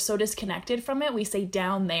 like, we're so disconnected from it, we say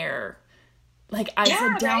down there. Like, I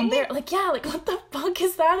said down there. Like, like, what the fuck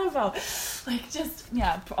is that about? Like, just,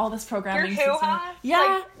 all this programming. Your hoo-ha?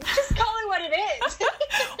 Yeah. Like, just call it what it is.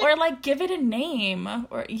 Or, like, give it a name.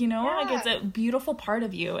 Or, like, it's a beautiful part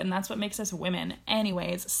of you. And that's what makes us women.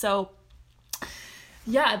 Anyways, so,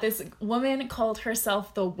 this woman called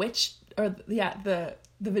herself the witch, or, the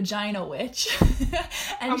vagina witch.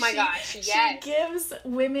 And oh my gosh, yes. She gives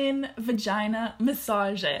women vagina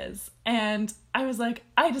massages. And I was like,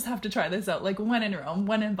 I just have to try this out. Like, one in Rome,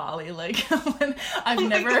 one in Bali. Like, I've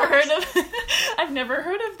never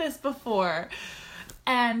heard of this before.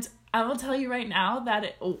 And I will tell you right now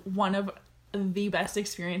that one of the best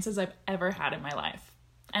experiences I've ever had in my life.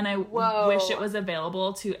 And I wish it was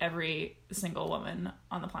available to every single woman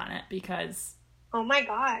on the planet, because oh my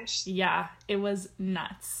gosh. Yeah, it was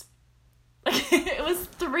nuts. It was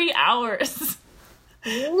 3 hours.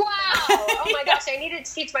 Wow. Oh my gosh, I need to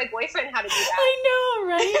teach my boyfriend how to do that. I know,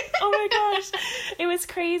 right? Oh my gosh. It was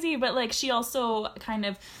crazy, but like, she also kind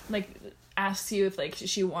of like asks you if like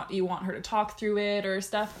you want her to talk through it or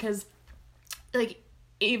stuff, because like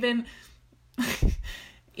even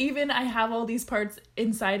I have all these parts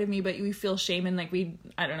inside of me, but we feel shame, and like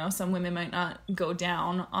I don't know, some women might not go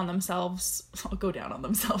down on themselves, so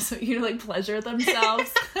like pleasure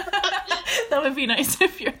themselves. That would be nice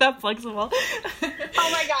if you're that flexible. Oh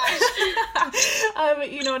my gosh.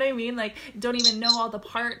 You know what I mean? Like, don't even know all the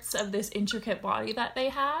parts of this intricate body that they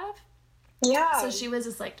have. Yeah. So she was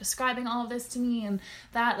just like describing all of this to me, and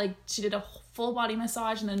that, like, she did a full body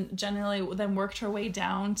massage, and then generally worked her way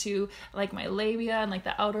down to like my labia and like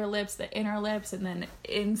the outer lips, the inner lips, and then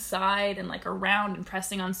inside and like around, and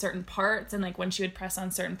pressing on certain parts. And like, when she would press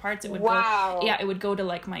on certain parts, it would it would go to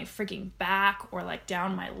like my freaking back, or like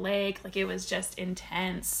down my leg. Like, it was just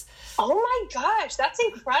intense. Oh my gosh, that's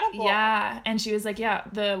incredible. Yeah. And she was like,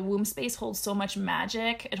 the womb space holds so much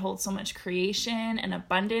magic. It holds so much creation and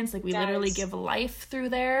abundance. Like, we literally give life through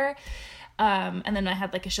there. And then I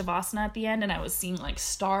had like a shavasana at the end, and I was seeing like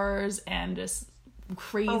stars and just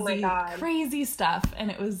crazy stuff. And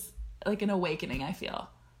it was like an awakening, I feel.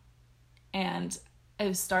 And I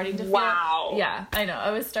was starting to feel, I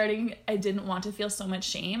know. I didn't want to feel so much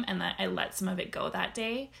shame, and that I let some of it go that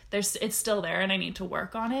day. It's still there, and I need to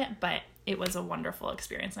work on it, but it was a wonderful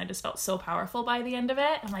experience, and I just felt so powerful by the end of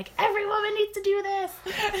it. I'm like, every woman needs to do this.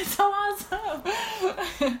 It's so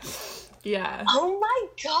awesome. Yeah. Oh my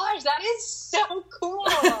gosh, that is so cool.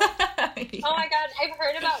 Yeah. Oh my god, I've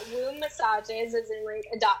heard about womb massages, as in like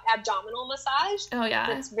abdominal massage. Oh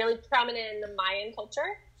yeah. It's really prominent in the Mayan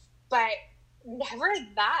culture, but never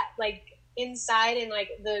that, like inside and like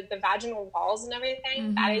the vaginal walls and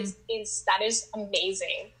everything. Mm-hmm. That is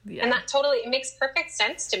amazing. Yeah. And that it makes perfect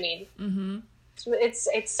sense to me. Mm-hmm.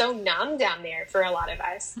 It's so numb down there for a lot of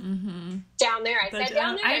us. Mm-hmm. Down there, I said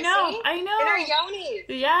down there. I know. In our yonis.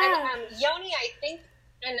 Yeah. And yoni, I think,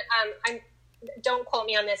 and don't quote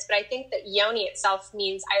me on this, but I think that yoni itself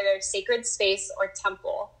means either sacred space or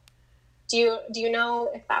temple. Do you know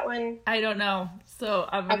if that one? I don't know. So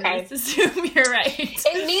I'm going to just assume you're right.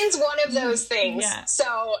 It means one of those things. Yeah.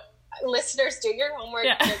 So listeners, do your homework.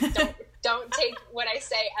 Yeah. Don't take what I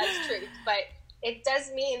say as truth, but it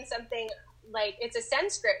does mean something. Like, it's a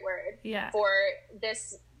Sanskrit word for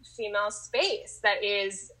this female space that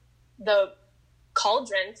is the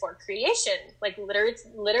cauldron for creation, like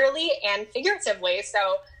literally and figuratively.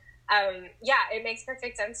 So, it makes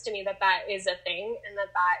perfect sense to me that is a thing, and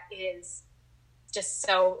that is just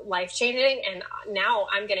so life-changing. And now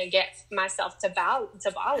I'm going to get myself to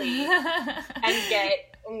Bali and get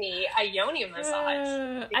me a yoni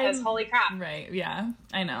massage, because holy crap. Right. Yeah,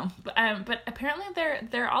 I know. But apparently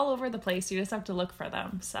they're all over the place. You just have to look for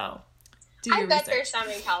them. So I bet there's some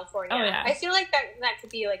in California. Oh, yeah. I feel like that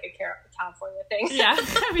could be like a California thing. Yeah,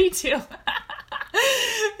 me too.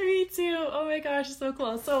 Me too. Oh my gosh, so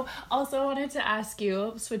cool. So also I wanted to ask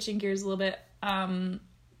you, switching gears a little bit, but I'm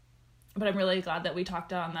really glad that we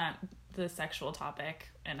talked on the sexual topic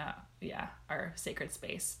and our sacred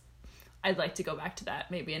space. I'd like to go back to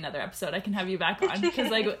that. Maybe another episode I can have you back on,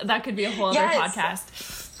 because like that could be a whole other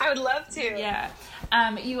podcast. I would love to. Yeah.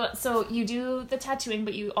 You do the tattooing,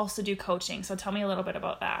 but you also do coaching. So tell me a little bit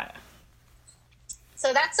about that.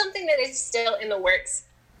 So that's something that is still in the works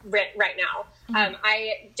right now. Mm-hmm.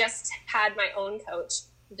 I just had my own coach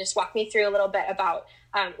just walk me through a little bit about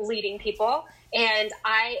leading people. And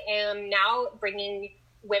I am now bringing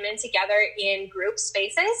women together in group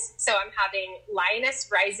spaces. So I'm having Lioness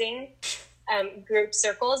Rising group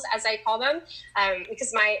circles, as I call them,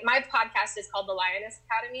 because my podcast is called the Lioness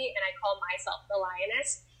Academy, and I call myself the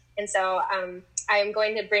Lioness. And so I'm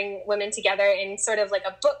going to bring women together in sort of like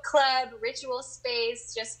a book club, ritual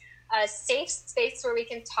space, just a safe space where we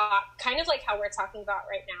can talk, kind of like how we're talking about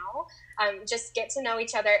right now, just get to know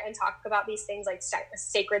each other and talk about these things like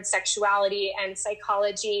sacred sexuality and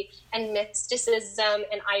psychology and mysticism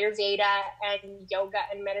and Ayurveda and yoga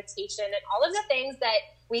and meditation and all of the things that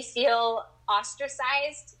we feel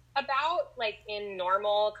ostracized about, like in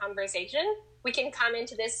normal conversation. We can come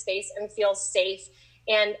into this space and feel safe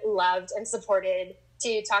and loved and supported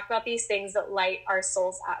to talk about these things that light our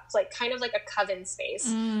souls up, like kind of like a coven space.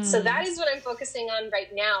 So that is what I'm focusing on right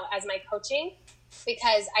now as my coaching,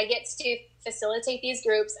 because I get to facilitate these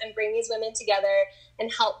groups and bring these women together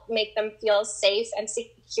and help make them feel safe and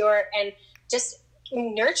secure and just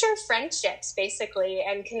nurture friendships basically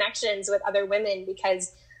and connections with other women,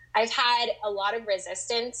 because I've had a lot of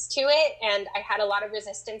resistance to it, and I had a lot of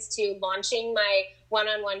resistance to launching my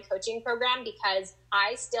one-on-one coaching program because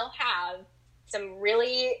I still have some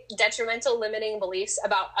really detrimental limiting beliefs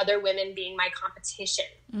about other women being my competition.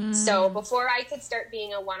 So before I could start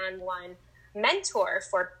being a one-on-one mentor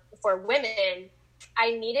for women,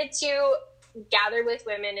 I needed to gather with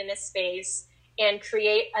women in a space and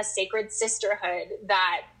create a sacred sisterhood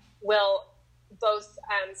that will both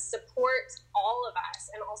support all of us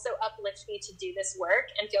and also uplift me to do this work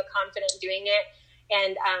and feel confident doing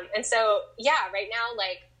it. And so, yeah, right now,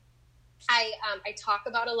 like, I talk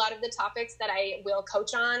about a lot of the topics that I will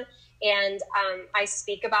coach on, and I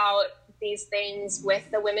speak about these things with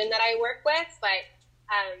the women that I work with. But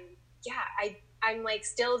I'm like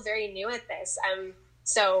still very new at this.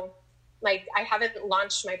 So like I haven't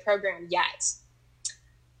launched my program yet.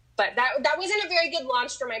 But that wasn't a very good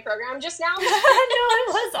launch for my program just now. No, it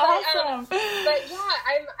was awesome. But yeah,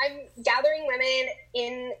 I'm gathering women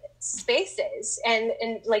in spaces and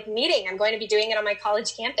like meeting. I'm going to be doing it on my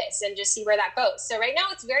college campus and just see where that goes. So right now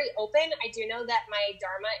it's very open. I do know that my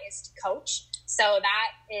dharma is to coach. So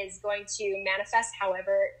that is going to manifest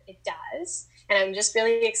however it does. And I'm just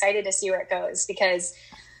really excited to see where it goes, because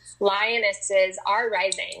lionesses are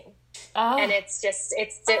rising. And it's just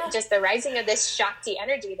the rising of this Shakti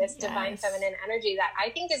energy, this divine feminine energy that I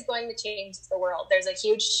think is going to change the world. There's a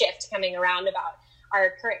huge shift coming around about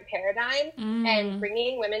our current paradigm, and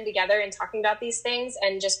bringing women together and talking about these things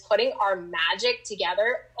and just putting our magic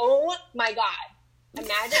together. Oh my God.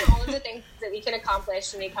 Imagine all of the things that we can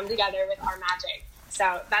accomplish when we come together with our magic.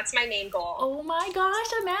 So that's my main goal. Oh my gosh,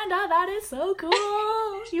 Amanda, that is so cool.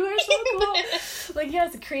 You are so cool. Like,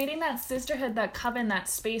 yes, creating that sisterhood, that coven, that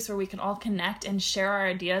space where we can all connect and share our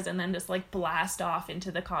ideas and then just like blast off into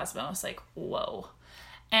the cosmos. Like, whoa.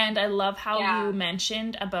 And I love how you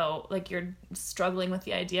mentioned about like you're struggling with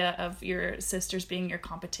the idea of your sisters being your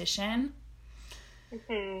competition.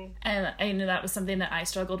 And I know that was something that I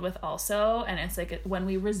struggled with also. And it's like when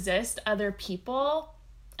we resist other people,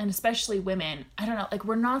 and especially women, I don't know, like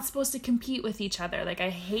we're not supposed to compete with each other. Like I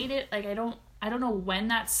hate it. Like I don't know when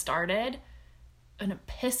that started, and it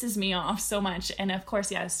pisses me off so much. And of course,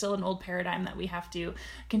 it's still an old paradigm that we have to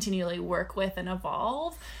continually work with and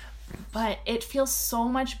evolve. But it feels so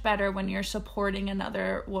much better when you're supporting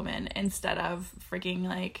another woman instead of freaking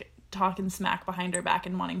like talking smack behind her back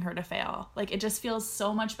and wanting her to fail. Like it just feels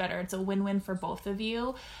so much better. It's a win-win for both of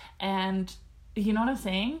you. And you know what I'm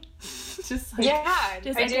saying? Just like, I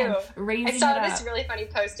do. I saw this up. Really funny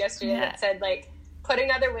post yesterday that said like, putting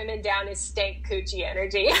other women down is stank coochie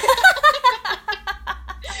energy. And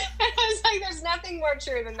I was like, there's nothing more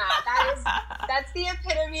true than that. That's the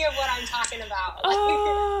epitome of what I'm talking about.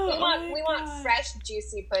 Like, we want fresh,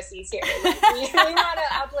 juicy pussies here. Like, we want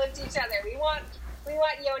to uplift each other. We want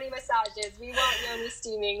yoni massages. We want yoni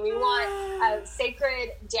steaming. We want a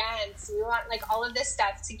sacred dance. We want like all of this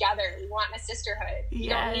stuff together. We want a sisterhood. You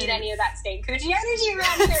don't need any of that stank coochie energy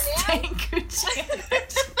around here, man. Stank coochie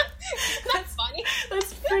energy. That's funny.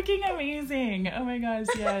 That's freaking amazing. Oh my gosh,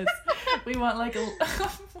 yes. We want like a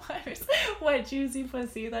what juicy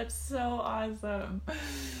pussy. That's so awesome.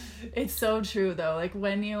 It's so true though. Like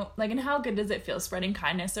when you like, and how good does it feel spreading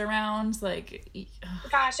kindness around? Like,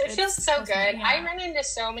 gosh, it feels so good. Yeah. I run into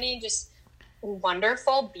so many just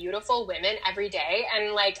wonderful, beautiful women every day,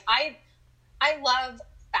 and like I love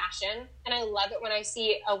fashion, and I love it when I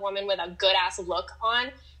see a woman with a good ass look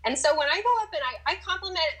on. And so when I go up and I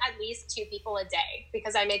compliment at least 2 people a day,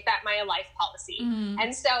 because I make that my life policy.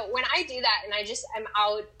 And so when I do that and I just am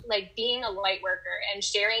out like being a light worker and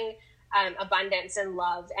sharing abundance and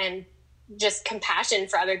love and just compassion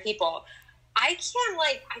for other people, I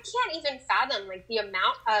can't even fathom like the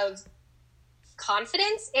amount of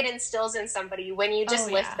confidence it instills in somebody when you just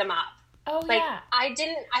lift them up. I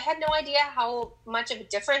had no idea how much of a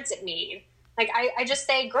difference it made. Like I just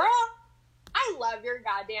say, girl, I love your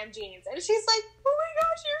goddamn jeans. And she's like, oh my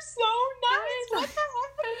gosh, you're so nice. What the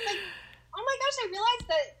heck? Like, oh my gosh, I realized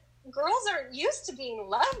that girls aren't used to being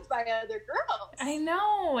loved by other girls. I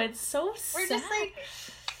know. It's so We're sad. just like,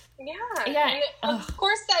 yeah. And of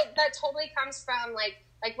course that totally comes from like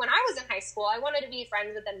when I was in high school, I wanted to be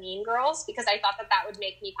friends with the mean girls because I thought that would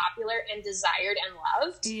make me popular and desired and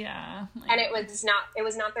loved. Yeah. And it was not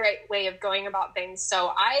the right way of going about things.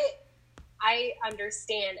 So I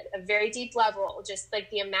understand at a very deep level just like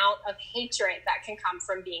the amount of hatred that can come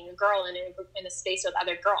from being a girl in a space with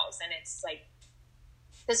other girls. And it's like,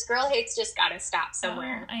 this girl hate's just got to stop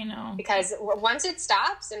somewhere. I know. Because once it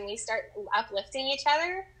stops and we start uplifting each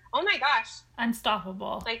other, oh my gosh.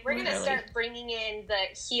 Unstoppable. Like we're going to start bringing in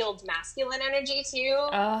the healed masculine energy too.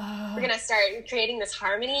 We're going to start creating this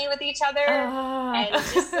harmony with each other and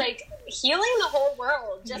just like healing the whole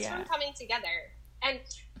world just from coming together. And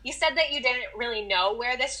you said that you didn't really know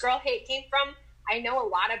where this girl hate came from. I know a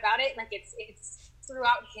lot about it. Like it's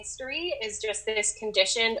throughout history is just this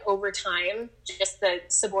conditioned over time, just the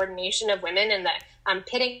subordination of women and the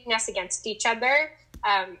pitting us against each other.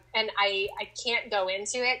 And I can't go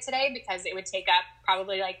into it today because it would take up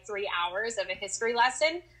probably like 3 hours of a history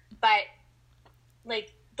lesson, but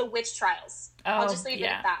like the witch trials, I'll just leave it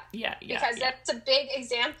at that. Because that's a big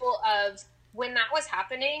example of when that was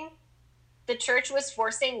happening, the church was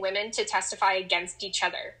forcing women to testify against each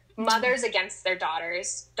other, mothers against their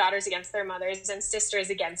daughters, daughters against their mothers, and sisters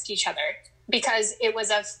against each other, because it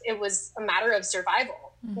was a matter of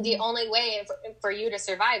survival. The only way for you to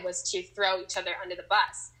survive was to throw each other under the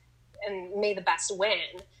bus and may the best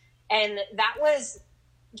win. And that was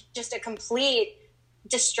just a complete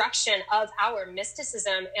destruction of our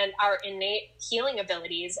mysticism and our innate healing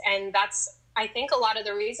abilities. And that's, I think, a lot of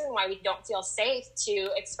the reason why we don't feel safe to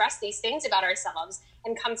express these things about ourselves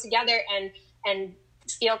and come together and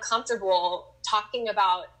feel comfortable talking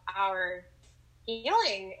about our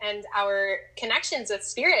healing and our connections with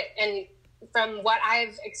spirit. And from what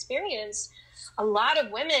I've experienced, a lot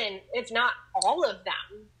of women, if not all of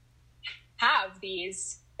them, have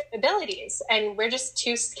these abilities, and we're just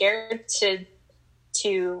too scared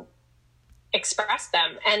to express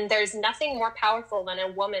them. And there's nothing more powerful than a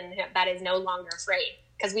woman that is no longer afraid,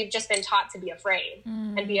 because we've just been taught to be afraid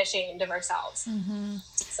and be ashamed of ourselves.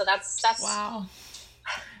 So that's wow.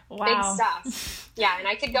 Big stuff. Yeah, and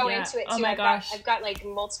I could go into it too. Oh my gosh. I've got like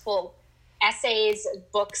multiple essays,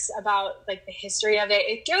 books about like the history of it.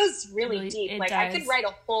 It goes really deep. Like I could write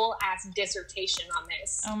a whole ass dissertation on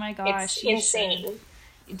this. Oh my gosh, it's insane.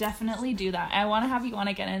 Definitely do that. I want to have you on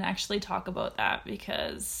again and actually talk about that,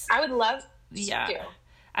 because I would love to.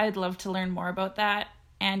 I would love to learn more about that.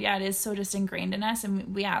 And it is so just ingrained in us,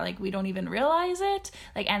 and we don't even realize it.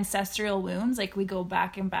 Like ancestral wounds, like we go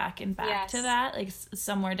back and back and back to that, like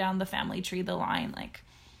somewhere down the family tree, the line, like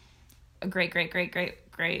a great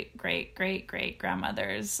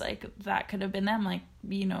grandmothers, like that could have been them, like,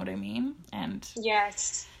 you know what I mean? And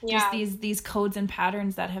just these codes and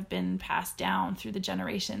patterns that have been passed down through the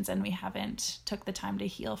generations, and we haven't took the time to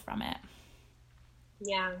heal from it.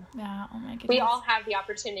 Oh my goodness. We all have the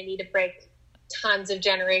opportunity to break tons of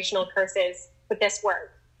generational curses with this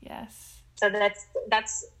work. So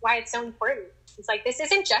that's why it's so important. It's like, this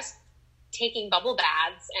isn't just taking bubble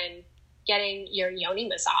baths and getting your yoni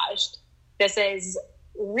massaged. This is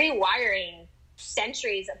rewiring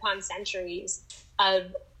centuries upon centuries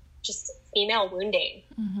of just female wounding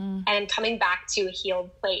and coming back to a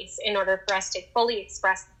healed place in order for us to fully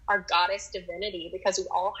express our goddess divinity, because we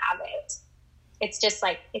all have it. It's just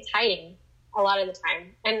like, it's hiding a lot of the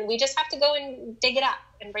time. And we just have to go and dig it up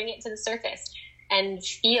and bring it to the surface and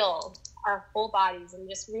feel our whole bodies and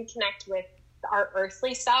just reconnect with our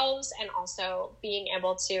earthly selves, and also being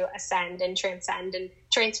able to ascend and transcend and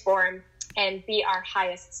transform and be our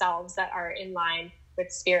highest selves that are in line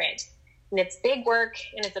with spirit. And it's big work,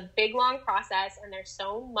 and it's a big, long process, and there's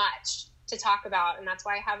so much to talk about. And that's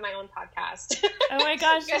why I have my own podcast. Oh my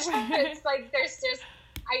gosh. It's like, there's just,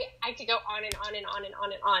 I could go on and on and on and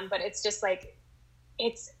on and on, but it's just like,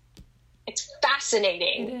 it's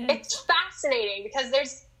fascinating. It's fascinating because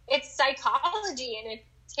it's psychology and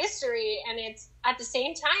it's history, and it's at the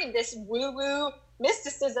same time this woo-woo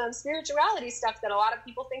mysticism, spirituality stuff that a lot of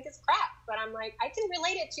people think is crap. But I'm like, I can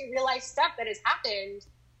relate it to real life stuff that has happened,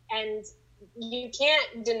 and you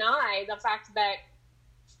can't deny the fact that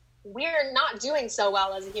we're not doing so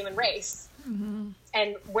well as a human race. Mm-hmm.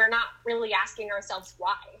 And we're not really asking ourselves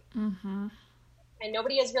why. Mm-hmm. And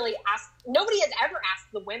nobody has ever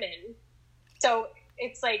asked the women. So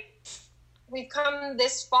it's like, we've come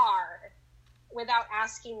this far without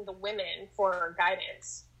asking the women for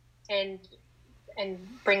guidance and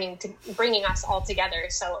bringing us all together.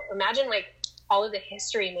 So imagine like all of the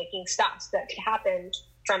history making stuff that could happen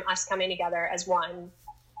from us coming together as one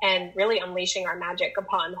and really unleashing our magic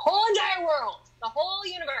upon the whole entire world, the whole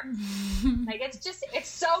universe. Like, it's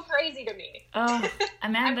so crazy to me. Oh,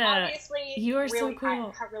 Amanda, you are really so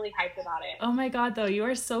cool. Really hyped about it. Oh my God, though, you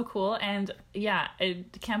are so cool. And yeah, I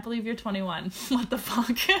can't believe you're 21. What the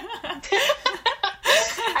fuck? I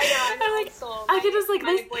know, I'm an old soul. I could just like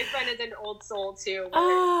my boyfriend is an old soul too.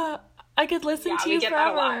 I could listen to you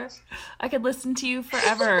forever. I could listen to you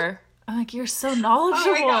forever. I'm like, you're so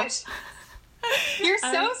knowledgeable. Oh my gosh. You're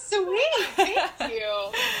so sweet. Thank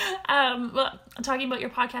you. Well, talking about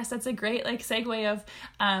your podcast, that's a great like segue of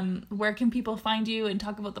where can people find you, and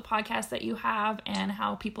talk about the podcast that you have and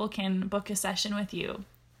how people can book a session with you.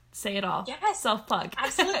 Say it all. Yes. Self-plug.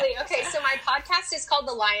 Absolutely. Okay, so my podcast is called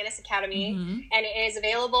the Lioness Academy, and it is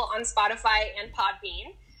available on Spotify and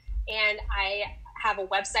Podbean. And I have a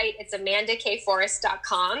website. It's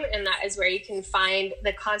amandakforrest.com, and that is where you can find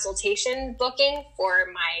the consultation booking for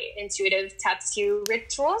my intuitive tattoo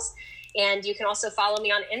rituals. And you can also follow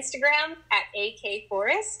me on Instagram at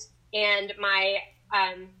akforrest, and my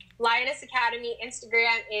Lioness Academy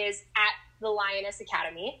Instagram is at the Lioness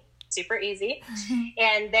Academy. Super easy.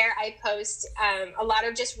 And there I post a lot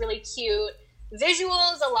of just really cute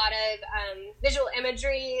visuals, a lot of visual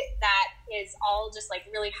imagery that is all just like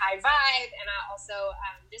really high vibe. And I also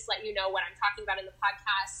just let you know what I'm talking about in the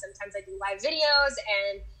podcast. Sometimes I do live videos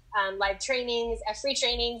and live trainings, free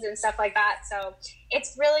trainings and stuff like that. So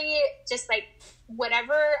it's really just like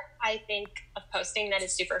whatever I think of posting that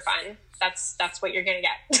is super fun. That's what you're going to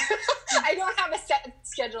get. I don't have a set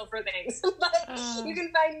schedule for things, but you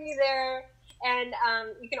can find me there. And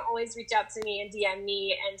you can always reach out to me and DM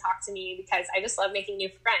me and talk to me, because I just love making new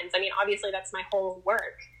friends. I mean, obviously that's my whole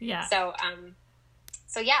work. Yeah. So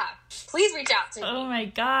yeah, please reach out to me. Oh my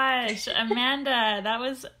gosh, Amanda, that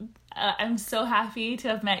was, I'm so happy to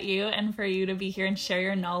have met you and for you to be here and share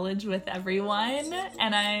your knowledge with everyone.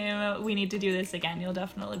 And we need to do this again. You'll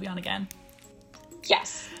definitely be on again.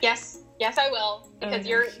 Yes, I will, because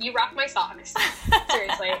you rock my socks.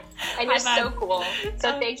 Seriously. And you're so cool.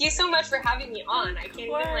 So thank you so much for having me on. I can't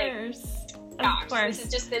even this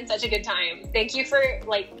has just been such a good time. Thank you for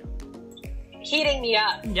heating me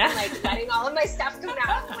up. Yeah. And letting all of my stuff come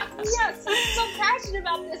out. I'm like, yes, I'm so passionate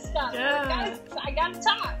about this stuff. Yeah. I gotta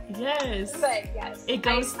talk. Yes. But yes. It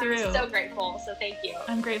goes through. I'm so grateful. So thank you.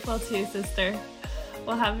 I'm grateful too, sister.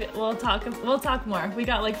 We'll talk more. We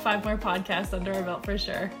got 5 more podcasts under our belt for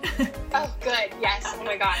sure. Oh, good. Yes. Oh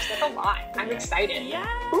my gosh, that's a lot. I'm excited. Yeah.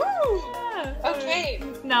 Woo! Yeah. Okay.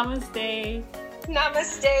 Namaste.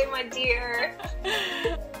 Namaste, my dear.